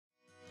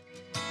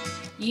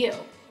You.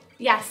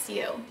 Yes,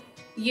 you.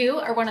 You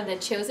are one of the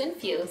chosen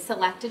few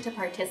selected to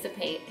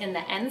participate in the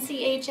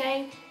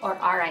NCHA or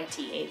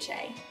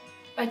RITHA.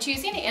 By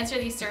choosing to answer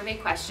these survey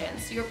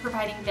questions, you are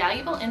providing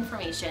valuable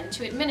information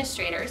to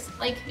administrators,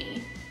 like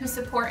me, who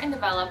support and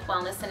develop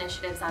wellness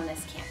initiatives on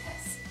this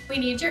campus. We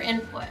need your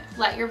input.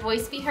 Let your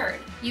voice be heard.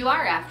 You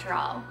are, after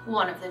all,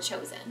 one of the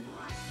chosen.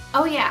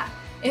 Oh yeah,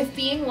 if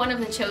being one of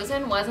the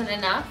chosen wasn't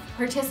enough,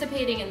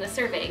 participating in the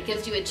survey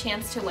gives you a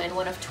chance to win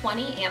one of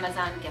 20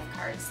 Amazon gift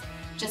cards.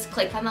 Just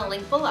click on the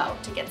link below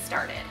to get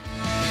started.